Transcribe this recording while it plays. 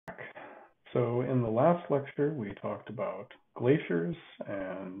So in the last lecture, we talked about glaciers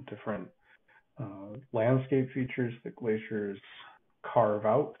and different landscape features that glaciers carve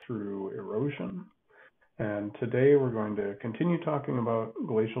out through erosion. And today we're going to continue talking about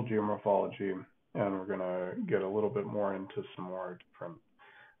glacial geomorphology, and we're going to get a little bit more into some more different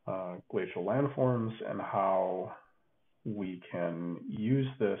glacial landforms and how we can use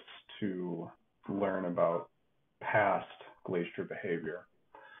this to learn about past glacier behavior.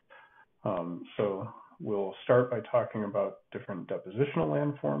 So we'll start by talking about different depositional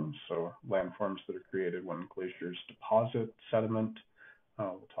landforms, so landforms that are created when glaciers deposit sediment.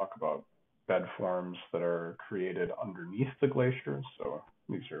 We'll talk about bedforms that are created underneath the glacier, so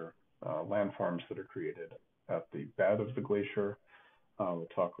these are landforms that are created at the bed of the glacier. We'll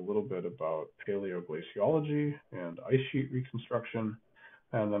talk a little bit about paleoglaciology and ice sheet reconstruction,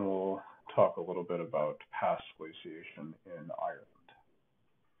 and then we'll talk a little bit about past glaciation in Ireland.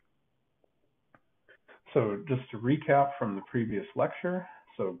 So just to recap from the previous lecture,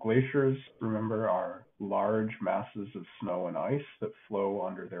 so glaciers, remember, are large masses of snow and ice that flow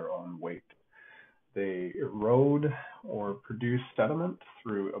under their own weight. They erode or produce sediment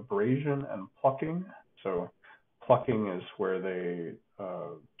through abrasion and plucking. So plucking is where they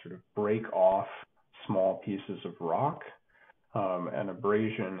sort of break off small pieces of rock, and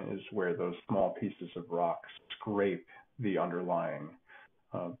abrasion is where those small pieces of rock scrape the underlying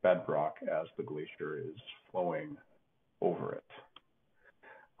bedrock as the glacier is flowing over it.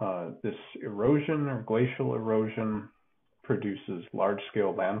 This erosion or glacial erosion produces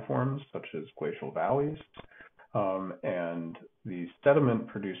large-scale landforms such as glacial valleys, and the sediment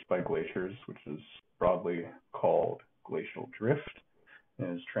produced by glaciers, which is broadly called glacial drift,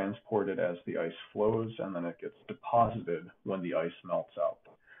 is transported as the ice flows, and then it gets deposited when the ice melts out.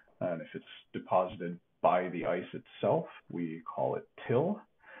 And if it's deposited by the ice itself, we call it till.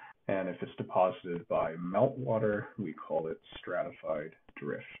 And if it's deposited by meltwater, we call it stratified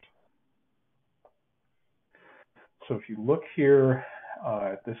drift. So if you look here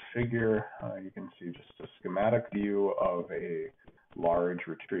at this figure, you can see just a schematic view of a large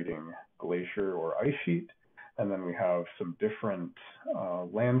retreating glacier or ice sheet. And then we have some different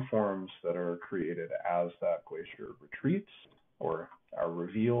landforms that are created as that glacier retreats or are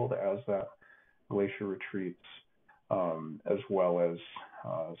revealed as that glacier retreats, as well as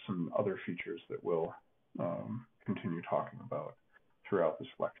some other features that we'll continue talking about throughout this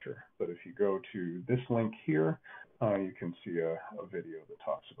lecture. But if you go to this link here, you can see a video that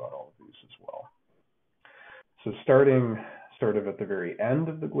talks about all of these as well. So starting sort of at the very end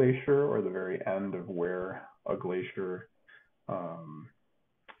of the glacier, or the very end of where a glacier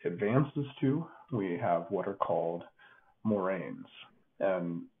advances to, we have what are called moraines.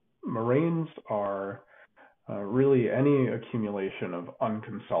 And moraines are really any accumulation of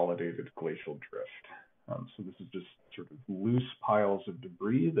unconsolidated glacial drift. So this is just sort of loose piles of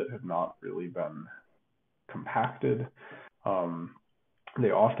debris that have not really been compacted. They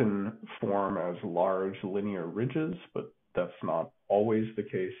often form as large linear ridges, but that's not always the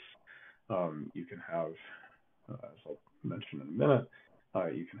case. You can have, as I'll mention in a minute,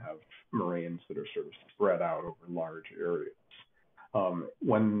 you can have moraines that are sort of spread out over large areas.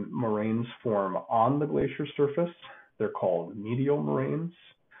 When moraines form on the glacier surface, they're called medial moraines.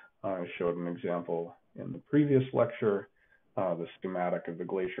 I showed an example in the previous lecture, the schematic of the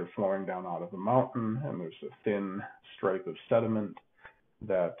glacier flowing down out of the mountain, and there's a thin stripe of sediment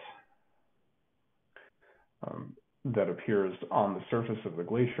that appears on the surface of the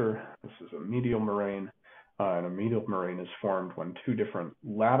glacier. This is a medial moraine, and a medial moraine is formed when two different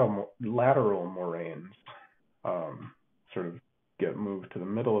lateral moraines sort of get moved to the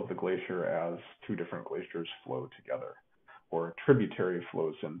middle of the glacier as two different glaciers flow together, or a tributary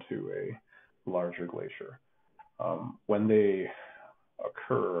flows into a larger glacier. When they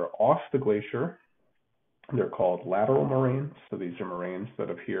occur off the glacier, they're called lateral moraines. So these are moraines that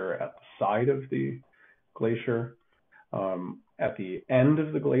appear at the side of the glacier. At the end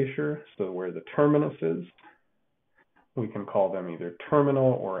of the glacier, so where the terminus is, we can call them either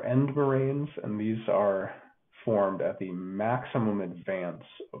terminal or end moraines, and these are formed at the maximum advance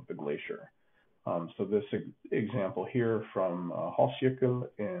of the glacier. So this example here from Hálsjökull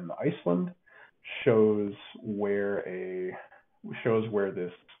in Iceland shows where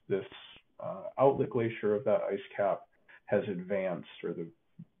this outlet glacier of that ice cap has advanced, or the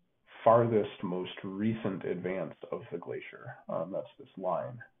farthest, most recent advance of the glacier. That's this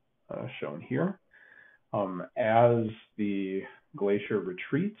line shown here. As the glacier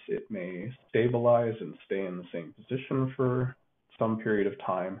retreats, it may stabilize and stay in the same position for some period of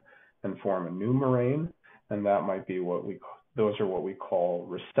time and form a new moraine, and that might be what we those are what we call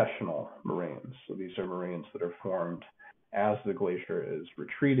recessional moraines. So these are moraines that are formed as the glacier is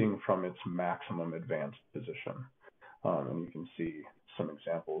retreating from its maximum advanced position. And you can see some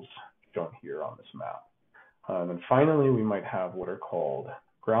examples shown here on this map. And finally, we might have what are called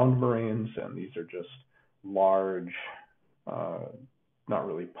ground moraines, and these are just large, not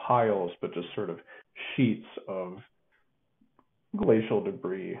really piles, but just sort of sheets of glacial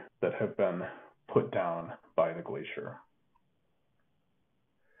debris that have been put down by the glacier.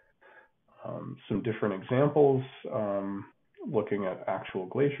 Some different examples looking at actual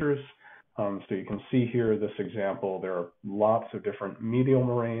glaciers. So you can see here this example, there are lots of different medial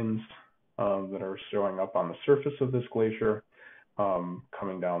moraines that are showing up on the surface of this glacier,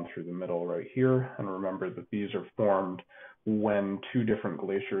 coming down through the middle right here. And remember that these are formed when two different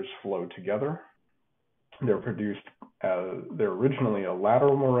glaciers flow together. They're produced, they're originally a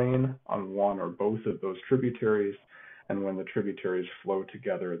lateral moraine on one or both of those tributaries. And when the tributaries flow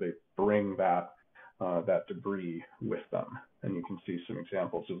together, they bring that debris with them. And you can see some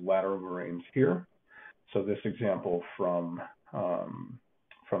examples of lateral moraines here. So this example from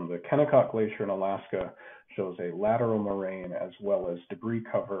the Kennecott Glacier in Alaska shows a lateral moraine as well as debris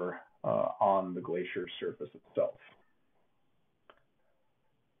cover on the glacier surface itself.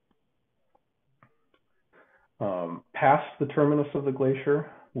 Past the terminus of the glacier,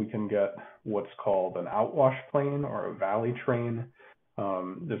 we can get what's called an outwash plain or a valley train.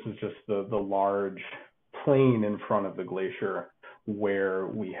 This is just the large plain in front of the glacier where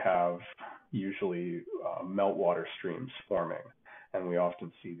we have usually meltwater streams forming. And we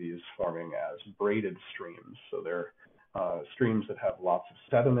often see these forming as braided streams. So they're streams that have lots of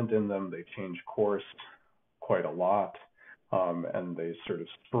sediment in them. They change course quite a lot, and they sort of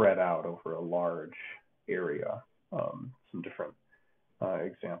spread out over a large area. Some different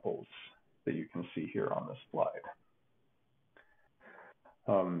examples that you can see here on this slide.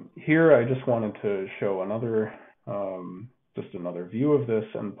 Here I just wanted to show another view of this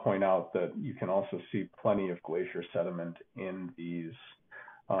and point out that you can also see plenty of glacier sediment in these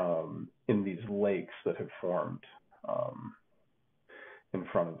lakes that have formed in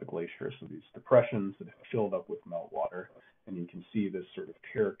front of the glacier. So these depressions that have filled up with meltwater, and you can see this sort of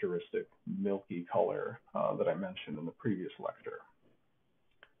characteristic milky color that I mentioned in the previous lecture.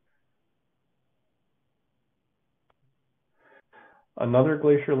 Another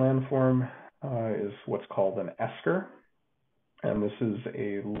glacier landform is what's called an esker. And this is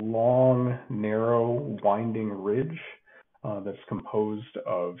a long, narrow, winding ridge that's composed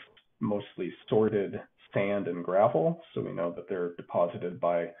of mostly sorted sand and gravel. So we know that they're deposited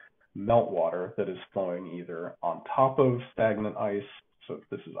by meltwater that is flowing either on top of stagnant ice. So if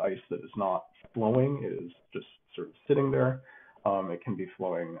this is ice that is not flowing, it is just sort of sitting there. It can be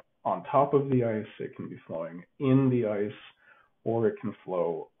flowing on top of the ice, it can be flowing in the ice, or it can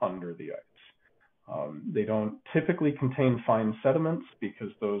flow under the ice. They don't typically contain fine sediments because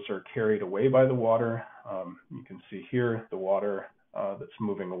those are carried away by the water. You can see here the water that's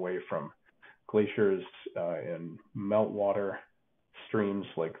moving away from glaciers in meltwater streams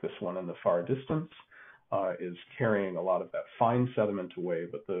like this one in the far distance is carrying a lot of that fine sediment away,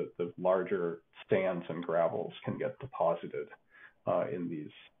 but the larger sands and gravels can get deposited in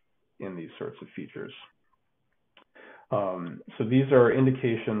these sorts of features. So these are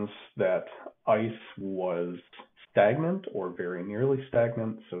indications that ice was stagnant or very nearly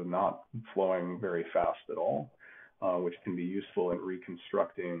stagnant, so not flowing very fast at all, which can be useful in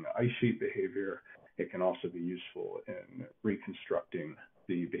reconstructing ice sheet behavior. It can also be useful in reconstructing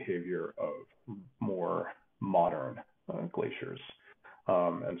the behavior of more modern glaciers.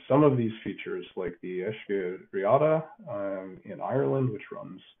 And some of these features, like the Eisge Riada in Ireland, which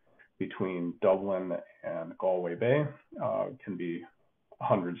runs between Dublin and Galway Bay, can be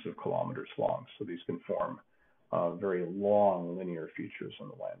hundreds of kilometers long. So these can form very long linear features in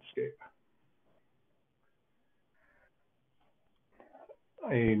the landscape.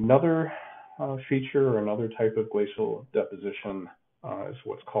 Another feature or another type of glacial deposition is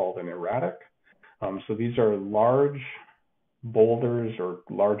what's called an erratic. So these are large boulders or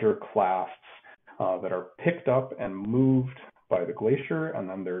larger clasts that are picked up and moved by the glacier, and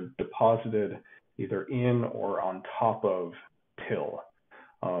then they're deposited either in or on top of till.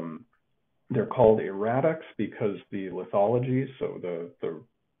 They're called erratics because the lithology, so the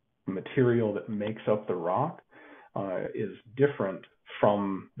material that makes up the rock, is different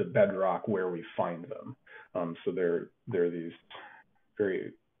from the bedrock where we find them. So they're these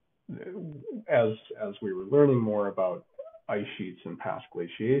very, as we were learning more about ice sheets and past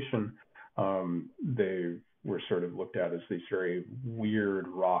glaciation, they were sort of looked at as these very weird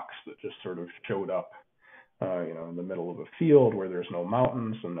rocks that just sort of showed up in the middle of a field where there's no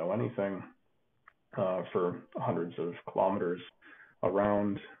mountains and no anything for hundreds of kilometers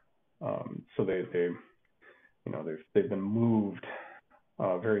around. So they've been moved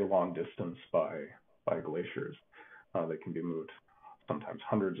a very long distance by glaciers. They can be moved sometimes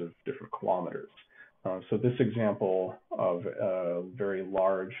hundreds of different kilometers. So this example of a very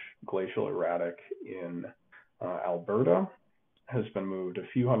large glacial erratic in Alberta has been moved a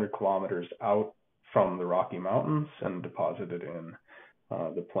few hundred kilometers out from the Rocky Mountains and deposited in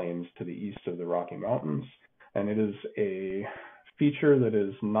the plains to the east of the Rocky Mountains. And it is a feature that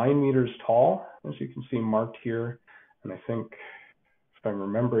is 9 meters tall, as you can see marked here. And I think, if I'm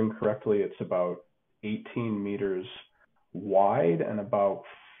remembering correctly, it's about 18 meters wide and about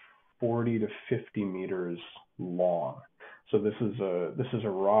 40 to 50 meters long. So this is a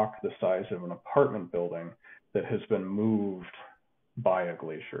rock the size of an apartment building that has been moved by a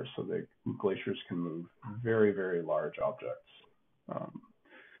glacier. So glaciers can move very, very large objects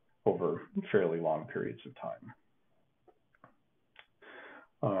over fairly long periods of time.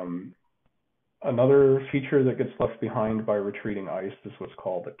 Another feature that gets left behind by retreating ice is what's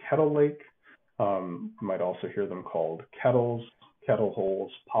called a kettle lake. You might also hear them called kettles, kettle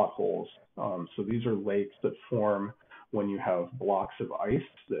holes, potholes. So these are lakes that form when you have blocks of ice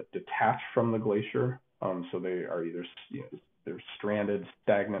that detach from the glacier. So they are either they're stranded,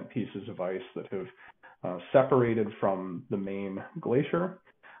 stagnant pieces of ice that have separated from the main glacier.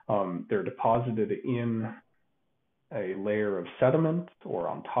 They're deposited in a layer of sediment or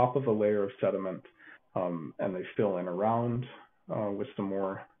on top of a layer of sediment, and they fill in around with some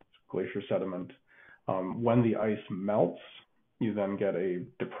more glacier sediment. When the ice melts, you then get a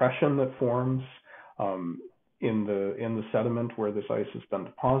depression that forms in the sediment where this ice has been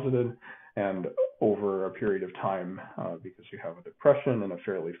deposited, and over a period of time, because you have a depression and a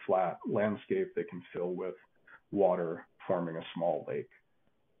fairly flat landscape, they can fill with water, forming a small lake.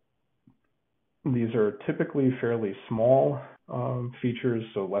 These are typically fairly small features,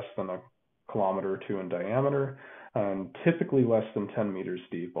 so less than a kilometer or two in diameter, and typically less than 10 meters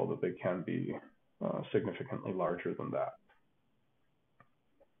deep, although they can be significantly larger than that.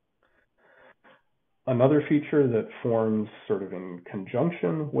 Another feature that forms sort of in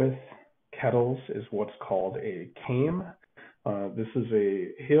conjunction with kettles is what's called a kame. This is a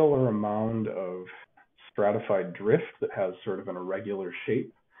hill or a mound of stratified drift that has sort of an irregular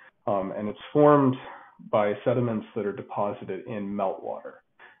shape, and it's formed by sediments that are deposited in meltwater.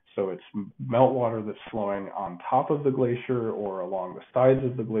 So it's meltwater that's flowing on top of the glacier or along the sides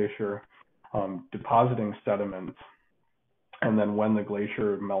of the glacier, depositing sediment. And then when the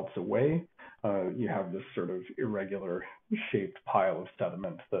glacier melts away, you have this sort of irregular shaped pile of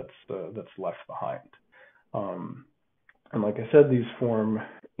sediment that's left behind. And like I said, these form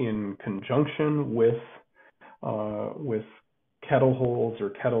in conjunction with kettle holes or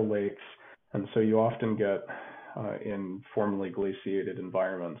kettle lakes, and so you often get in formerly glaciated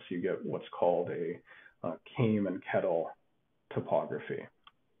environments, you get what's called a kame and kettle topography.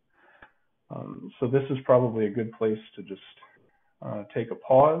 So this is probably a good place to just take a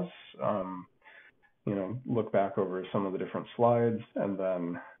pause, look back over some of the different slides, and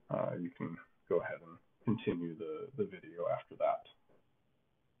then you can go ahead and continue the video after that.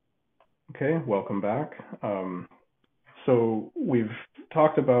 Okay, welcome back. So we've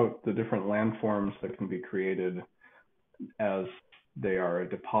talked about the different landforms that can be created as they are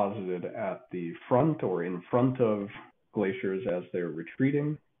deposited at the front or in front of glaciers as they're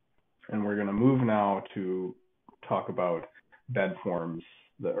retreating. And we're going to move now to talk about bedforms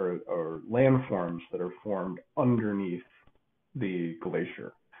or landforms that are formed underneath the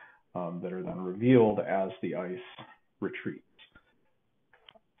glacier that are then revealed as the ice retreats.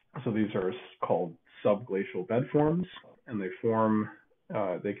 So these are called subglacial bedforms, and they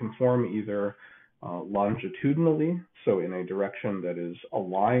can form either longitudinally, so in a direction that is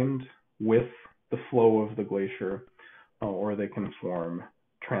aligned with the flow of the glacier, or they can form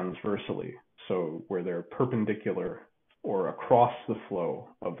transversely, so where they're perpendicular or across the flow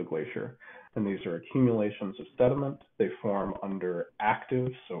of the glacier. And these are accumulations of sediment. They form under active,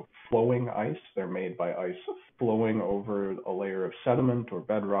 so flowing ice. They're made by ice flowing over a layer of sediment or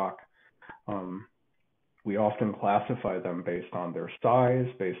bedrock. We often classify them based on their size,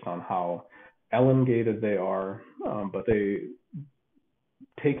 based on how elongated they are, but they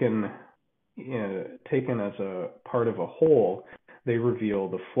taken as a part of a whole, they reveal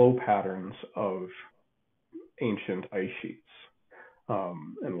the flow patterns of ancient ice sheets.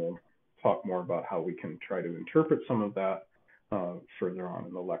 And we'll talk more about how we can try to interpret some of that further on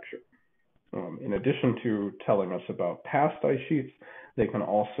in the lecture. In addition to telling us about past ice sheets, they can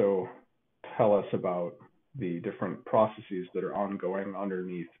also tell us about the different processes that are ongoing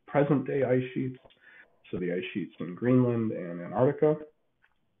underneath present-day ice sheets, so the ice sheets in Greenland and Antarctica,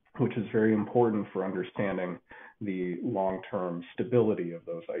 which is very important for understanding the long-term stability of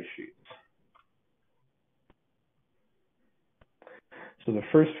those ice sheets. So the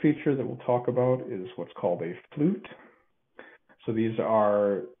first feature that we'll talk about is what's called a flute. So these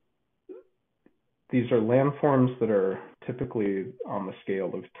are landforms that are typically on the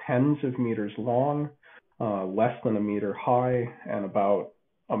scale of tens of meters long, less than a meter high, and about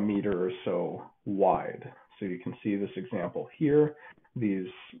a meter or so wide. So you can see this example here, these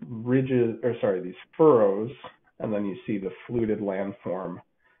furrows, and then you see the fluted landform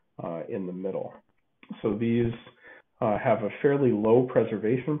in the middle. So these have a fairly low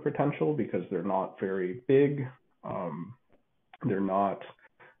preservation potential because they're not very big.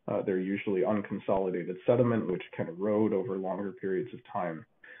 They're usually unconsolidated sediment, which can erode over longer periods of time.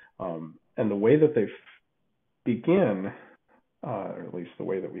 And the way that they begin, or at least the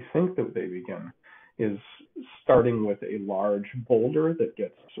way that we think that they begin, is starting with a large boulder that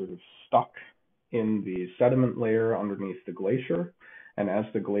gets sort of stuck in the sediment layer underneath the glacier. And as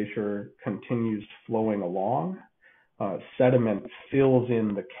the glacier continues flowing along, sediment fills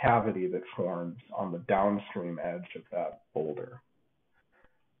in the cavity that forms on the downstream edge of that boulder.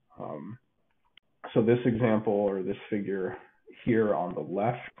 So this example, or this figure here on the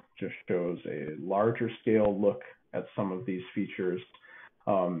left, just shows a larger scale look at some of these features.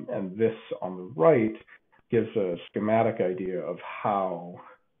 And this on the right gives a schematic idea of how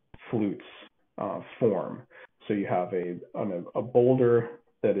flutes form. So you have a boulder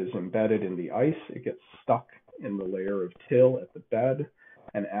that is embedded in the ice. It gets stuck in the layer of till at the bed.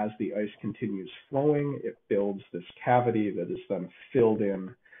 And as the ice continues flowing, it builds this cavity that is then filled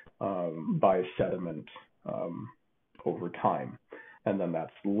in by sediment over time. And then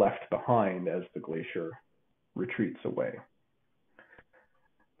that's left behind as the glacier retreats away.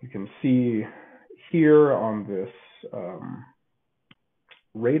 You can see here on this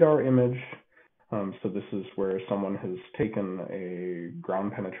radar image, so this is where someone has taken a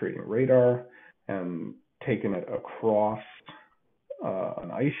ground penetrating radar and taken it across an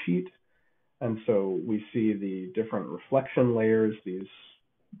ice sheet. And so we see the different reflection layers. These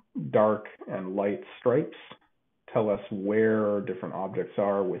dark and light stripes tell us where different objects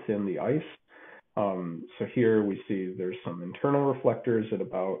are within the ice. So here we see there's some internal reflectors at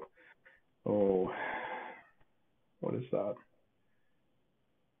about, what is that?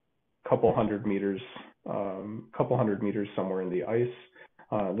 Couple hundred meters somewhere in the ice.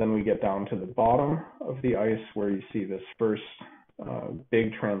 Then we get down to the bottom of the ice where you see this first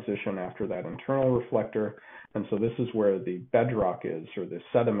big transition after that internal reflector. And so this is where the bedrock is, or the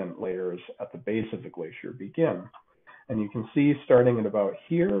sediment layers at the base of the glacier begin. And you can see starting at about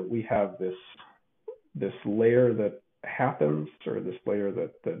here, we have this layer that happens, or this layer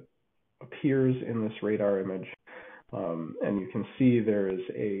that appears in this radar image. And you can see there is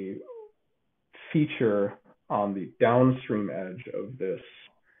a feature on the downstream edge of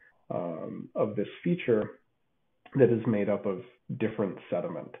this feature that is made up of different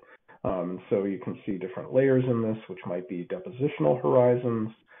sediment. So you can see different layers in this, which might be depositional horizons.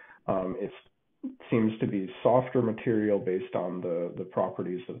 It seems to be softer material based on the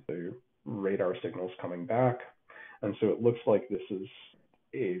properties of the radar signals coming back. And so it looks like this is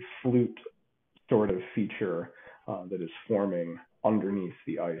a flute sort of feature that is forming underneath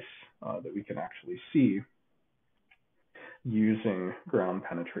the ice that we can actually see using ground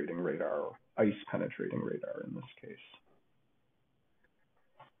penetrating radar, or ice penetrating radar in this case.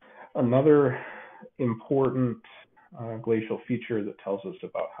 Another important glacial feature that tells us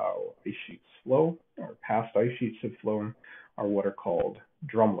about how ice sheets flow, or past ice sheets have flown, are what are called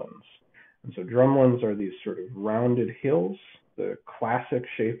drumlins. And so drumlins are these sort of rounded hills. The classic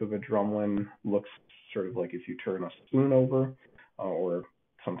shape of a drumlin looks sort of like if you turn a spoon over, or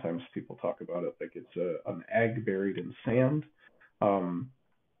sometimes people talk about it like it's an egg buried in sand.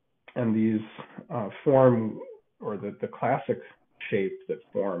 And these form, or the classic shape that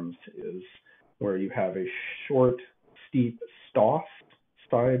forms is where you have a short, steep stoss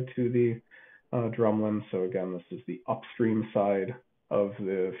side to the drumlin. So again, this is the upstream side of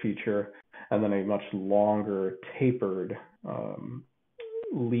the feature, and then a much longer tapered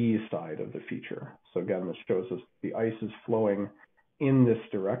lee side of the feature. So again, this shows us the ice is flowing in this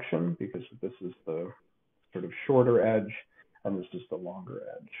direction because this is the sort of shorter edge and this is the longer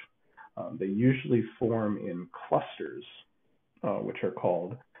edge. They usually form in clusters, which are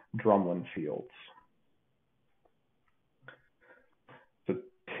called drumlin fields. So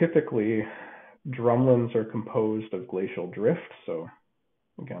typically, drumlins are composed of glacial drift. So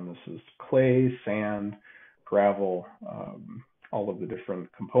again, this is clay, sand, gravel, all of the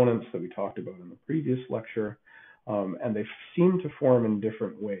different components that we talked about in the previous lecture, and they seem to form in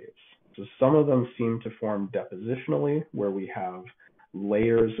different ways. So some of them seem to form depositionally, where we have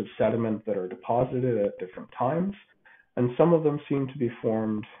layers of sediment that are deposited at different times, and some of them seem to be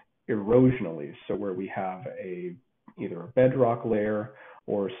formed erosionally, so where we have either a bedrock layer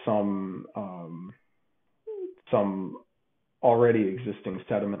or some already existing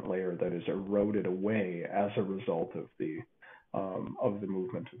sediment layer that is eroded away as a result of the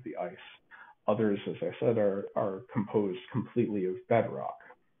movement of the ice. Others, as I said, are composed completely of bedrock.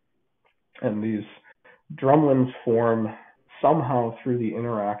 And these drumlins form somehow through the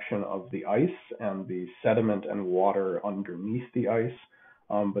interaction of the ice and the sediment and water underneath the ice,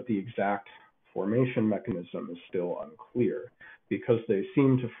 but the exact formation mechanism is still unclear. Because they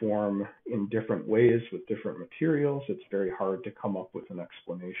seem to form in different ways with different materials, it's very hard to come up with an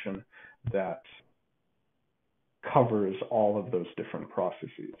explanation that covers all of those different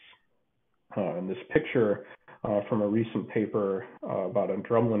processes. And this picture from a recent paper about a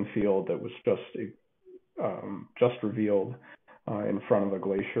drumlin field that was just revealed in front of a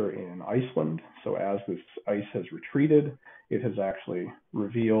glacier in Iceland. So as this ice has retreated, it has actually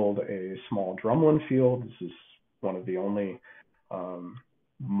revealed a small drumlin field. This is one of the only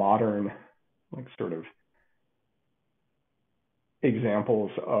modern, sort of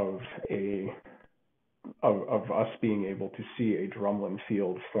examples of us being able to see a drumlin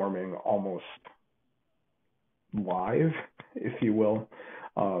field forming almost live, if you will.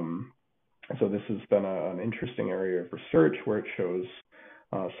 So this has been an interesting area of research where it shows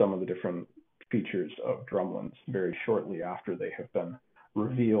some of the different features of drumlins very shortly after they have been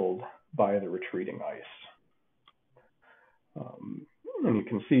revealed by the retreating ice. And you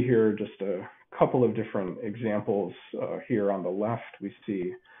can see here just a couple of different examples. Here on the left, we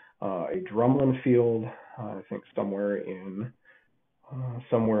see a drumlin field, I think somewhere in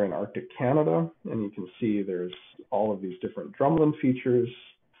Arctic Canada, and you can see there's all of these different drumlin features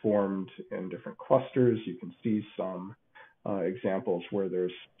formed in different clusters. You can see some examples where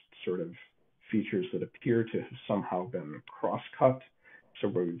there's sort of features that appear to have somehow been cross-cut, so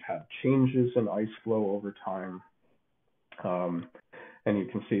where we've had changes in ice flow over time. And you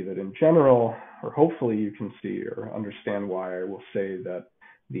can see that in general, or hopefully you can see or understand why I will say that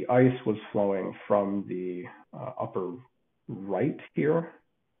the ice was flowing from the upper right here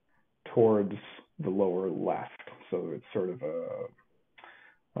towards the lower left. So it's sort of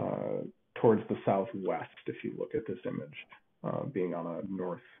towards the southwest if you look at this image, being on a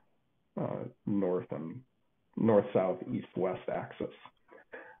north-south, east-west axis.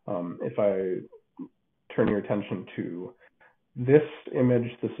 If I turn your attention to this image,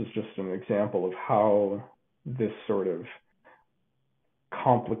 this is just an example of how this sort of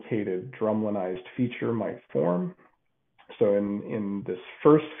complicated drumlinized feature might form. So in this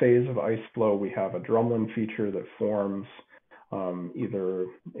first phase of ice flow, we have a drumlin feature that forms. Either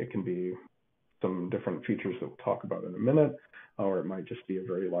it can be some different features that we'll talk about in a minute, or it might just be a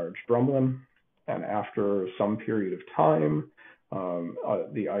very large drumlin. And after some period of time,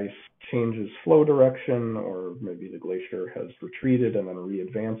 the ice changes flow direction, or maybe the glacier has retreated and then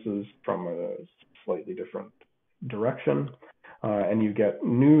re-advances from a slightly different direction. And you get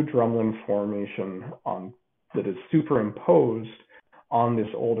new drumlin formation that is superimposed on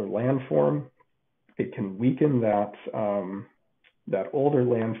this older landform. It can weaken that older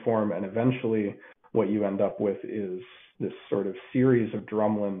landform, and eventually what you end up with is this sort of series of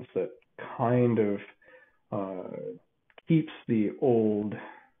drumlins that kind of keeps the old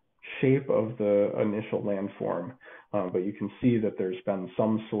shape of the initial landform, but you can see that there's been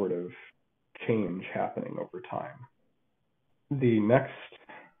some sort of change happening over time. The next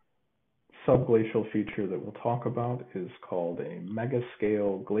subglacial feature that we'll talk about is called a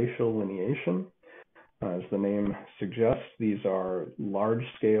megascale glacial lineation. As the name suggests, these are large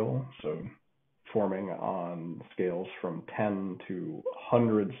scale, so forming on scales from 10 to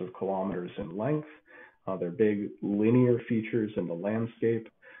hundreds of kilometers in length. They're big linear features in the landscape.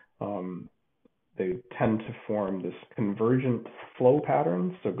 They tend to form this convergent flow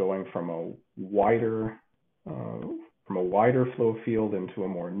pattern, so going from a wider flow field into a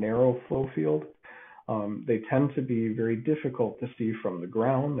more narrow flow field. They tend to be very difficult to see from the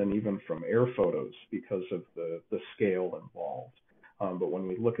ground and even from air photos because of the scale involved. But when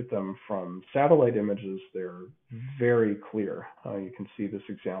we look at them from satellite images, they're very clear. You can see this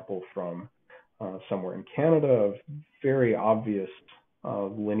example from somewhere in Canada of very obvious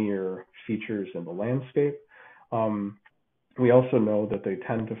linear features in the landscape. We also know that they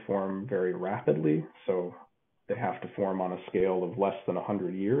tend to form very rapidly, so they have to form on a scale of less than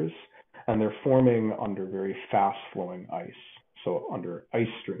 100 years. and they're forming under very fast-flowing ice, so under ice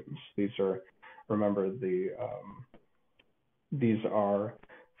streams. These are, remember, these are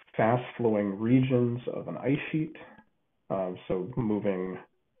fast-flowing regions of an ice sheet, so moving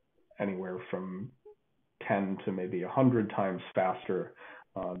anywhere from 10 to maybe 100 times faster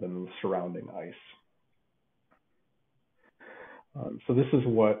than the surrounding ice. So this is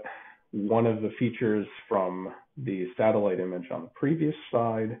what one of the features from the satellite image on the previous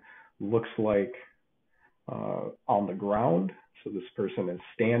slide looks like on the ground. So this person is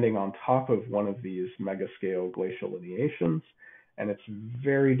standing on top of one of these megascale glacial lineations, and it's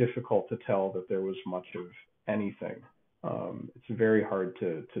very difficult to tell that there was much of anything. It's very hard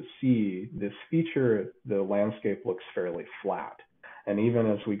to see this feature. The landscape looks fairly flat. And even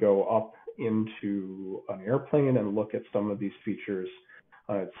as we go up into an airplane and look at some of these features,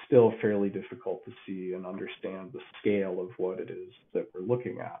 it's still fairly difficult to see and understand the scale of what it is that we're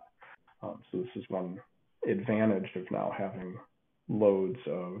looking at. So this is one advantage of now having loads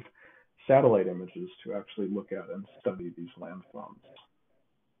of satellite images to actually look at and study these landforms.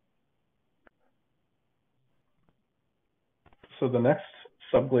 So the next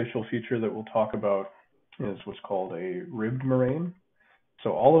subglacial feature that we'll talk about is what's called a ribbed moraine.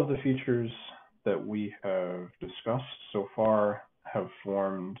 So all of the features that we have discussed so far have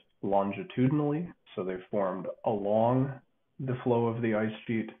formed longitudinally. So they've formed along the flow of the ice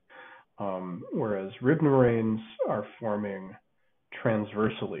sheet, whereas ribbed moraines are forming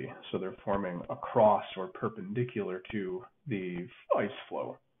transversely. So they're forming across or perpendicular to the ice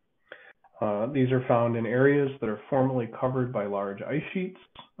flow. These are found in areas that are formerly covered by large ice sheets.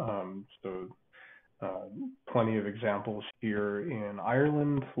 Plenty of examples here in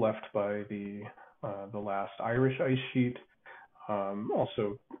Ireland left by the last Irish ice sheet.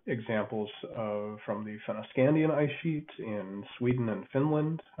 Also examples from the Fennoscandian ice sheet in Sweden and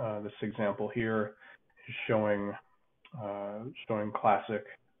Finland. This example here is showing classic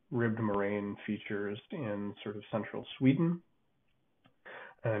ribbed moraine features in sort of central Sweden.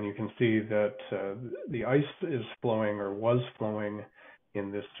 And you can see that the ice is flowing or was flowing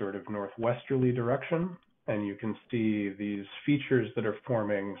in this sort of northwesterly direction. And you can see these features that are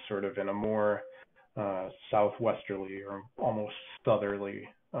forming sort of in a more southwesterly or almost southerly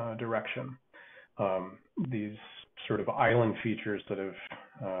direction. These sort of island features that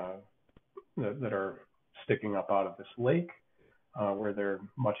are sticking up out of this lake, where they're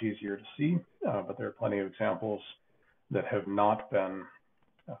much easier to see, but there are plenty of examples that have not been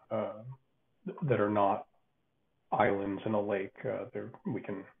that are not islands in a lake. We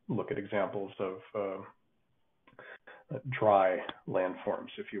can look at examples of dry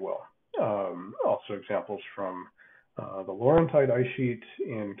landforms, if you will. Also examples from the Laurentide ice sheet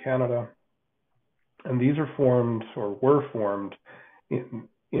in Canada. And these are formed or were formed in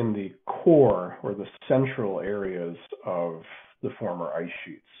the core or the central areas of the former ice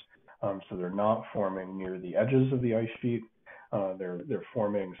sheets. So they're not forming near the edges of the ice sheet. They're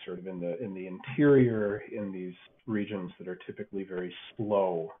forming sort of in the interior, in these regions that are typically very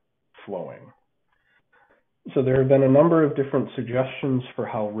slow flowing. So there have been a number of different suggestions for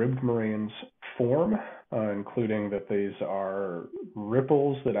how ribbed moraines form, including that these are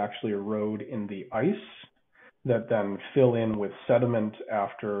ripples that actually erode in the ice that then fill in with sediment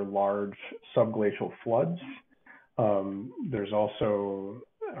after large subglacial floods. There's also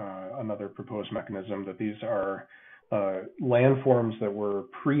another proposed mechanism that these are landforms that were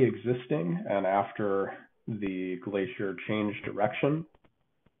pre-existing, and after the glacier changed direction,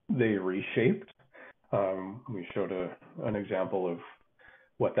 they reshaped. We showed an example of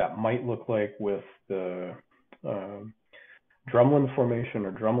what that might look like with the drumlin formation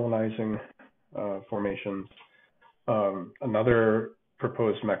or drumlinizing formations. Another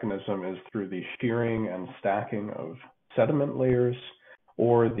proposed mechanism is through the shearing and stacking of sediment layers,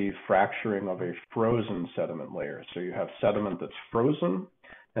 or the fracturing of a frozen sediment layer. So you have sediment that's frozen,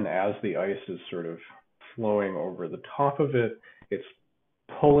 and as the ice is sort of flowing over the top of it, it's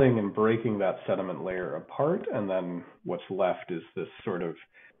pulling and breaking that sediment layer apart, and then what's left is this sort of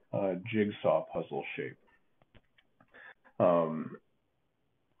jigsaw puzzle shape.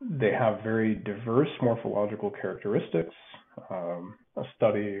 They have very diverse morphological characteristics. A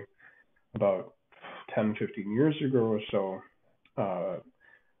study about 10, 15 years ago or so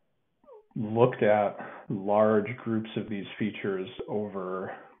looked at large groups of these features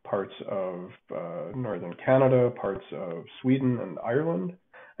over parts of northern Canada, parts of Sweden and Ireland,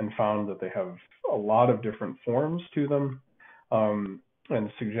 and found that they have a lot of different forms to them,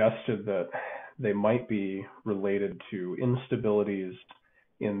 and suggested that they might be related to instabilities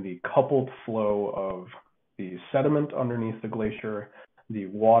in the coupled flow of the sediment underneath the glacier the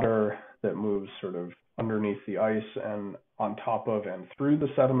water that moves sort of underneath the ice and on top of and through the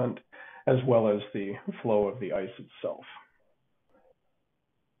sediment, as well as the flow of the ice itself.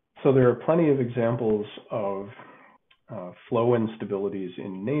 So there are plenty of examples of flow instabilities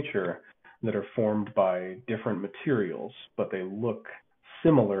in nature that are formed by different materials, but they look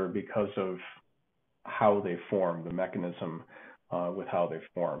similar because of how they form, the mechanism with how they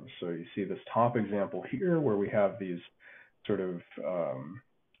form. So you see this top example here where we have these sort of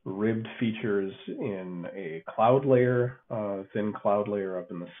ribbed features in a cloud layer, thin cloud layer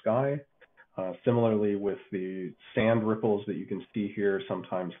up in the sky. Similarly with the sand ripples that you can see here,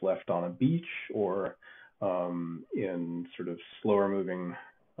 sometimes left on a beach or in sort of slower moving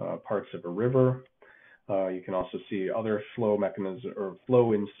parts of a river. You can also see other flow mechanisms or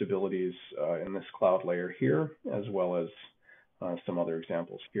flow instabilities in this cloud layer here, as well as some other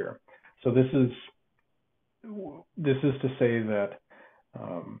examples here. So this is to say that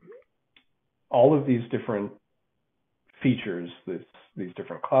all of these different features, these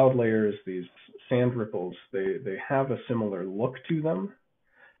different cloud layers, these sand ripples, they have a similar look to them.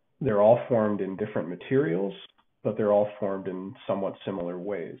 They're all formed in different materials, but they're all formed in somewhat similar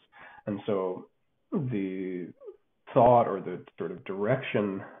ways. And so the thought or the sort of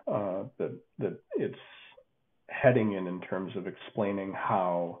direction that it's heading in terms of explaining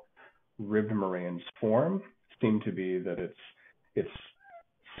how ribbed moraines form seem to be that it's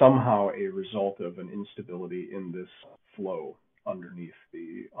somehow a result of an instability in this flow underneath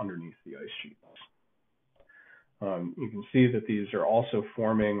the ice sheets. You can see that these are also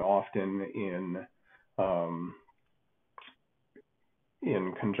forming often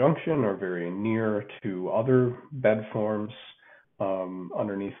in conjunction or very near to other bed forms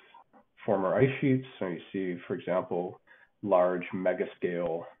underneath former ice sheets. So you see, for example, large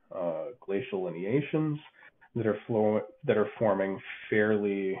megascale glacial lineations that are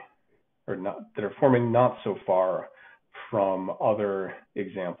forming not so far from other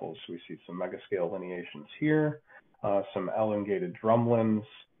examples. We see some megascale lineations here, some elongated drumlins,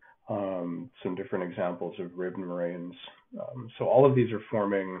 some different examples of ribbed moraines. So all of these are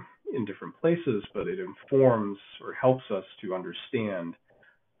forming in different places, but it informs or helps us to understand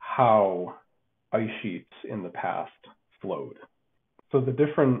how ice sheets in the past flowed. So the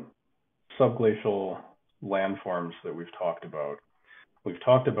different subglacial landforms that we've talked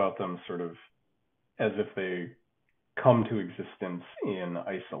about them sort of as if they come to existence in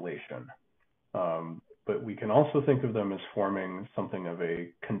isolation. But we can also think of them as forming something of a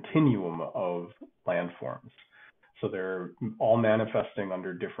continuum of landforms. So they're all manifesting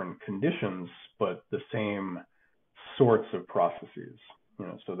under different conditions, but the same sorts of processes.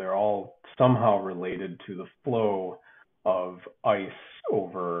 So they're all somehow related to the flow of ice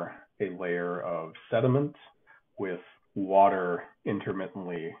over a layer of sediment with water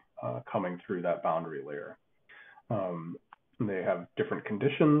intermittently coming through that boundary layer. They have different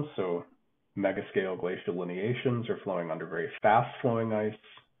conditions. So megascale glacial lineations are flowing under very fast flowing ice.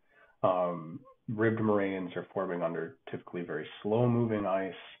 Ribbed moraines are forming under typically very slow moving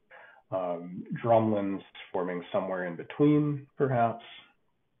ice. Drumlins forming somewhere in between, perhaps.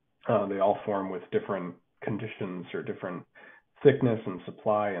 They all form with different conditions or different thickness and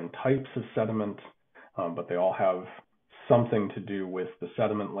supply and types of sediment, but they all have something to do with the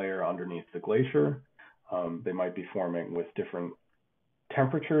sediment layer underneath the glacier. They might be forming with different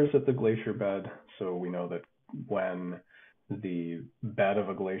temperatures at the glacier bed. So we know that when the bed of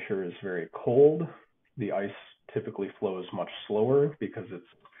a glacier is very cold, the ice typically flows much slower because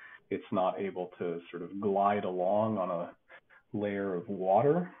it's not able to sort of glide along on a layer of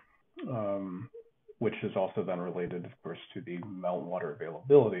water, which is also then related, of course, to the meltwater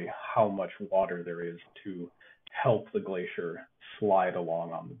availability, how much water there is to help the glacier slide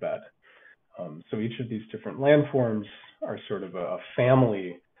along on the bed. So each of these different landforms are sort of a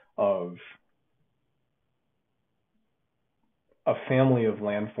family of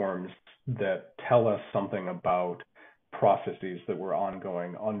landforms that tell us something about processes that were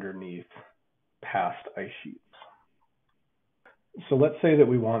ongoing underneath past ice sheets. So let's say that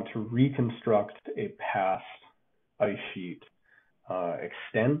we want to reconstruct a past ice sheet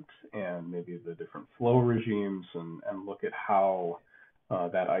extent and maybe the different flow regimes and look at how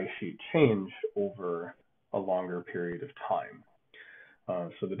that ice sheet changed over a longer period of time.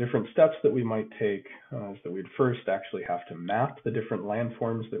 So the different steps that we might take is that we'd first actually have to map the different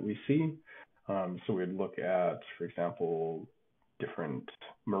landforms that we see. So we'd look at, for example, different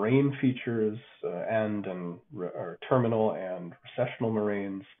moraine features, end and or terminal and recessional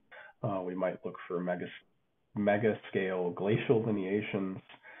moraines. We might look for megascale glacial lineations.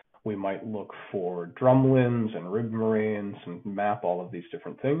 We might look for drumlins and ribbed moraines and map all of these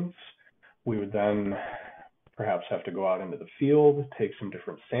different things. We would then perhaps have to go out into the field, take some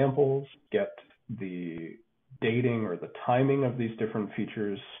different samples, get the dating or the timing of these different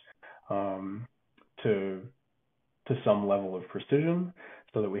features to some level of precision,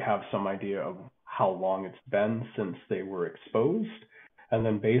 so that we have some idea of how long it's been since they were exposed. And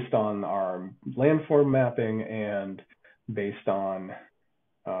then based on our landform mapping and based on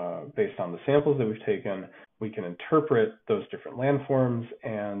the samples that we've taken, we can interpret those different landforms,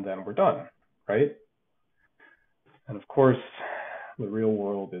 and then we're done, right? And of course, the real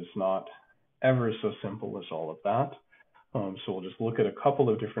world is not ever so simple as all of that. So we'll just look at a couple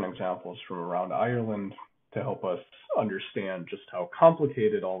of different examples from around Ireland to help us understand just how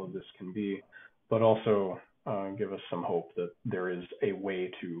complicated all of this can be, but also give us some hope that there is a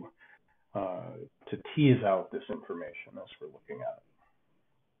way to tease out this information as we're looking at it.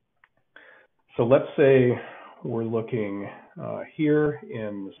 So let's say we're looking here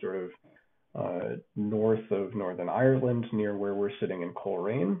in the sort of north of Northern Ireland, near where we're sitting in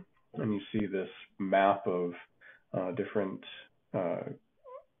Coleraine, and you see this map of different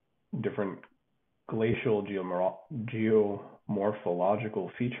glacial geomorphological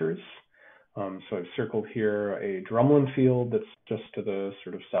features. So I've circled here a drumlin field that's just to the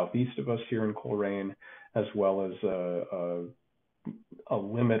sort of southeast of us here in Coleraine, as well as a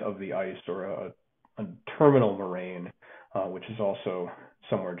limit of the ice, or a terminal moraine, which is also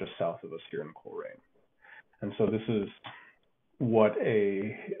somewhere just south of us here in Coleraine. And so this is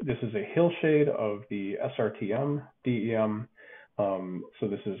a hillshade of the SRTM DEM. So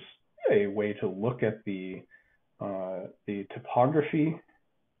this is a way to look at the topography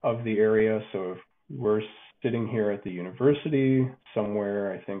of the area. So if we're sitting here at the university,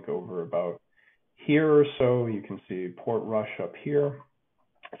 somewhere I think over about here or so, you can see Portrush up here.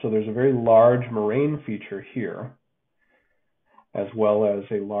 So there's a very large moraine feature here, as well as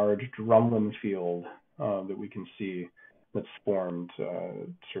a large drumlin field that we can see that's formed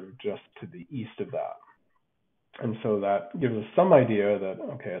sort of just to the east of that. And so that gives us some idea that,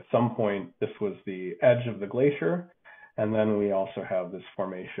 okay, at some point this was the edge of the glacier, and then we also have this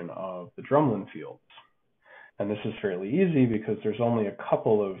formation of the drumlin fields. And this is fairly easy because there's only a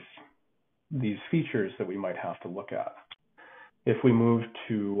couple of these features that we might have to look at. If we move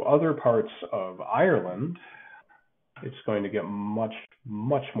to other parts of Ireland, it's going to get much,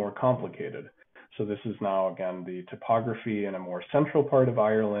 much more complicated. So this is now, again, the topography in a more central part of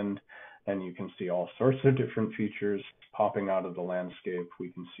Ireland, and you can see all sorts of different features popping out of the landscape. We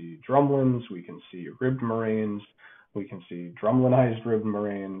can see drumlins, we can see ribbed moraines, we can see drumlinized ribbed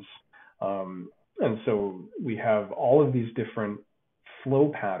moraines. And so we have all of these different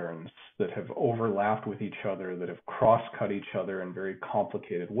flow patterns that have overlapped with each other, that have cross-cut each other in very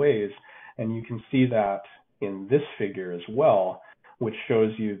complicated ways. And you can see that in this figure as well, which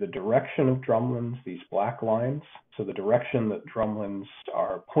shows you the direction of drumlins, these black lines. So the direction that drumlins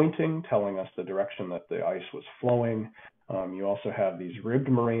are pointing, telling us the direction that the ice was flowing. You also have these ribbed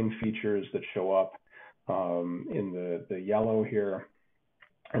moraine features that show up in the yellow here.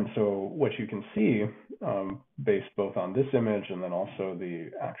 And so what you can see, based both on this image and then also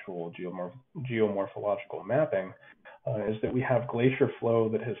the actual geomorphological mapping, is that we have glacier flow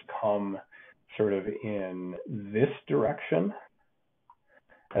that has come sort of in this direction,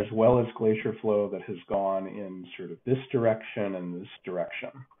 as well as glacier flow that has gone in sort of this direction and this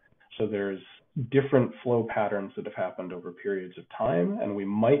direction. So there's different flow patterns that have happened over periods of time, and we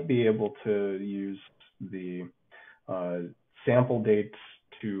might be able to use the sample dates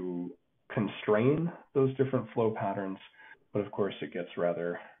to constrain those different flow patterns, but of course it gets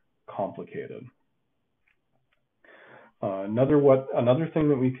rather complicated. Another thing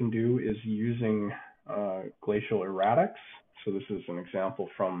that we can do is using glacial erratics. So this is an example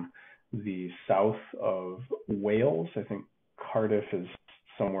from the south of Wales. I think Cardiff is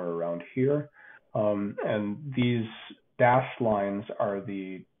somewhere around here. And these dashed lines are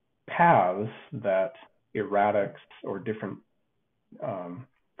the paths that erratics, or different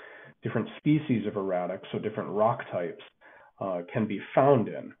species of erratics, so different rock types, can be found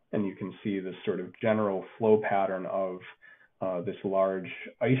in. And you can see this sort of general flow pattern of this large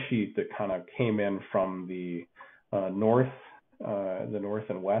ice sheet that kind of came in from the north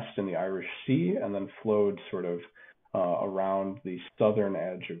and west in the Irish Sea, and then flowed sort of around the southern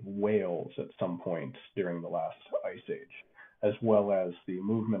edge of Wales at some point during the last ice age, as well as the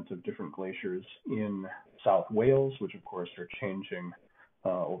movement of different glaciers in South Wales, which of course are changing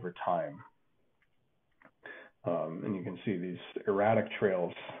over time. And you can see these erratic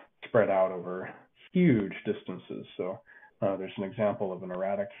trails spread out over huge distances. So There's an example of an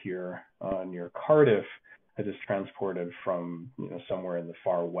erratic here near Cardiff that is transported from somewhere in the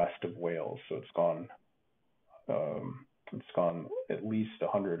far west of Wales. So it's gone at least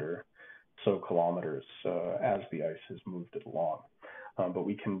 100 or so kilometers as the ice has moved it along. But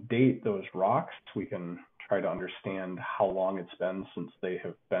we can date those rocks. We can try to understand how long it's been since they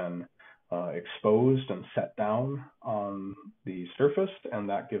have been exposed and set down on the surface, and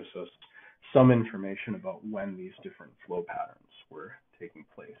that gives us some information about when these different flow patterns were taking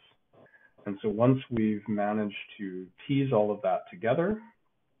place. And so once we've managed to tease all of that together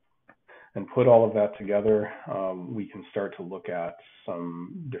and put all of that together, we can start to look at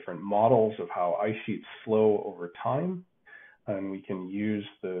some different models of how ice sheets flow over time. And we can use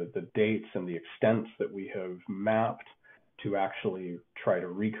the dates and the extents that we have mapped to actually try to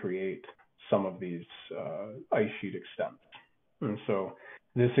recreate some of these ice sheet extents. And so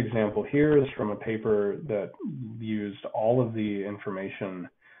this example here is from a paper that used all of the information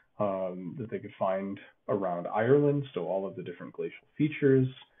that they could find around Ireland, so all of the different glacial features,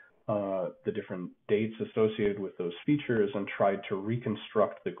 the different dates associated with those features, and tried to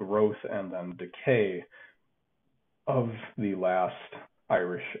reconstruct the growth and then decay of the last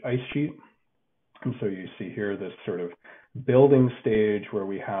Irish ice sheet. And so you see here this sort of building stage where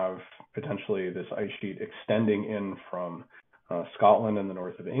we have potentially this ice sheet extending in from Scotland and the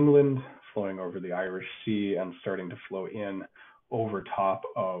north of England, flowing over the Irish Sea and starting to flow in over top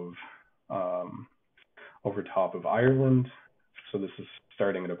of Ireland. So this is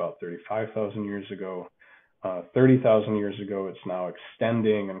starting at about 35,000 years ago. 30,000 years ago, it's now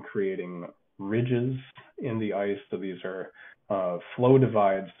extending and creating ridges in the ice. So these are flow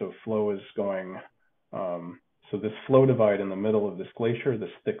divides. So flow is going, so this flow divide in the middle of this glacier, this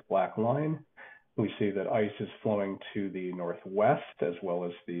thick black line, we see that ice is flowing to the northwest as well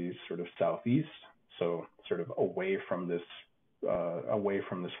as the sort of southeast. So sort of away from this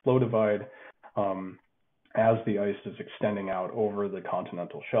flow divide as the ice is extending out over the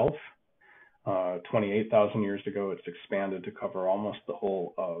continental shelf. 28,000 years ago, it's expanded to cover almost the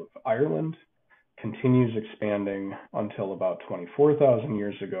whole of Ireland, continues expanding until about 24,000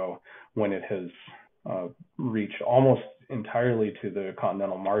 years ago, when it has reached almost entirely to the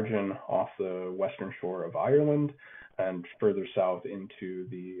continental margin off the western shore of Ireland and further south into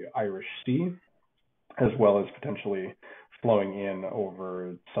the Irish Sea, as well as potentially flowing in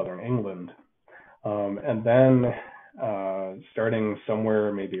over southern England. And then starting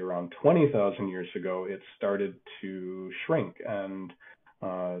somewhere maybe around 20,000 years ago, it started to shrink and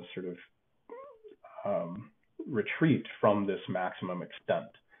sort of retreat from this maximum extent.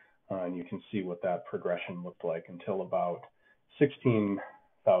 And you can see what that progression looked like until about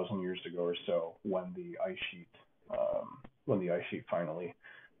 16,000 years ago or so, when the ice sheet finally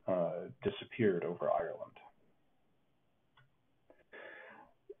disappeared over Ireland.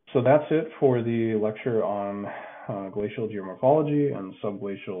 So that's it for the lecture on glacial geomorphology and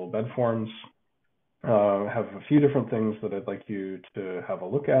subglacial bedforms. I have a few different things that I'd like you to have a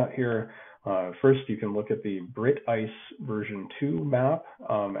look at here. First, you can look at the Brit Ice version 2 map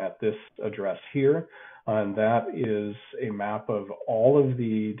at this address here. And that is a map of all of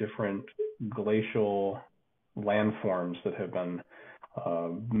the different glacial landforms that have been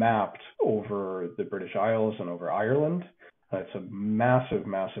mapped over the British Isles and over Ireland. It's a massive,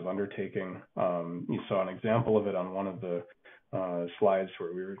 massive undertaking. You saw an example of it on one of the slides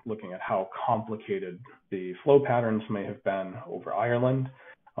where we were looking at how complicated the flow patterns may have been over Ireland.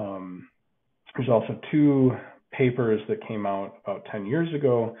 There's also two papers that came out about 10 years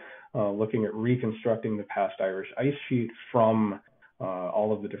ago looking at reconstructing the past Irish ice sheet from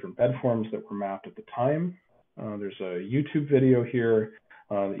all of the different bedforms that were mapped at the time. There's a YouTube video here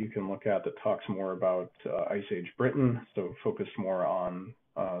that you can look at that talks more about Ice Age Britain, so focused more on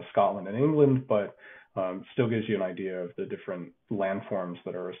Scotland and England, but still gives you an idea of the different landforms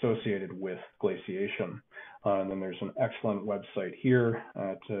that are associated with glaciation. And then there's an excellent website here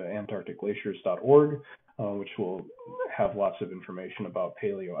at antarcticglaciers.org, which will have lots of information about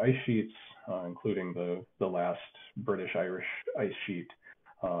paleo ice sheets, including the last British-Irish ice sheet,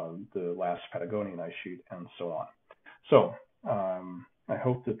 the last Patagonian ice sheet, and so on. So I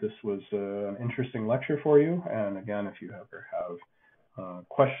hope that this was an interesting lecture for you. And again, if you ever have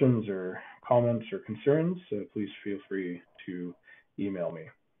questions or comments or concerns, please feel free to email me.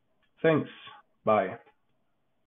 Thanks. Bye.